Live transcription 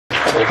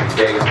every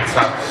day on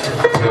top.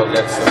 Your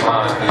legs are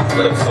mine, these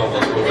legs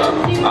over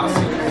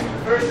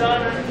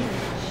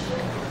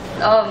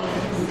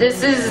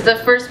This is the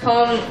first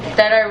poem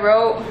that I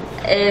wrote.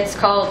 It's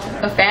called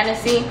A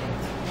Fantasy.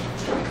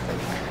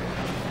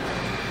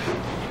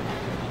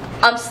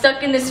 I'm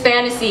stuck in this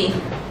fantasy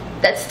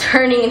that's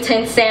turning into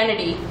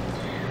insanity,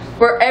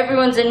 where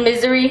everyone's in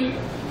misery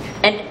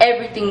and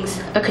everything's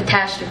a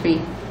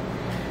catastrophe.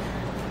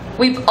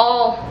 We've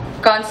all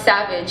gone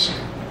savage,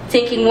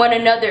 taking one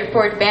another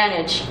for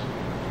advantage.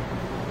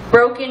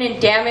 Broken and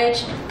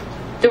damaged,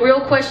 the real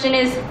question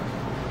is,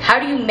 how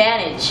do you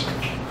manage?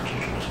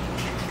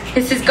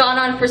 This has gone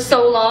on for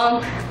so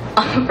long,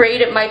 I'm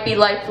afraid it might be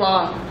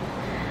lifelong.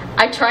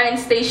 I try and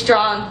stay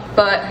strong,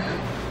 but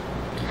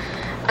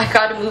I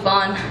gotta move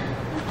on.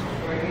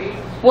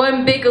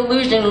 One big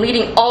illusion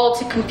leading all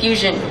to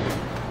confusion.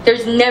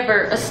 There's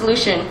never a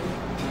solution.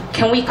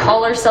 Can we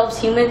call ourselves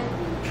human?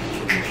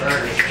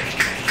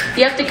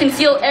 You have to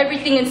conceal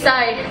everything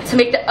inside to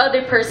make the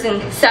other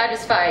person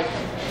satisfied.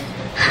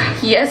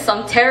 Yes,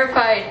 I'm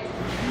terrified,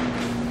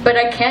 but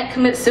I can't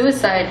commit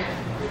suicide.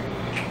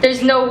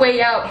 There's no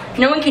way out.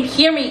 No one can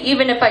hear me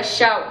even if I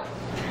shout.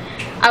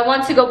 I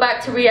want to go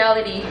back to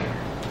reality,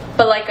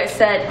 but like I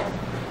said,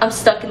 I'm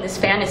stuck in this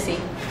fantasy.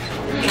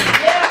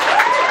 Yeah.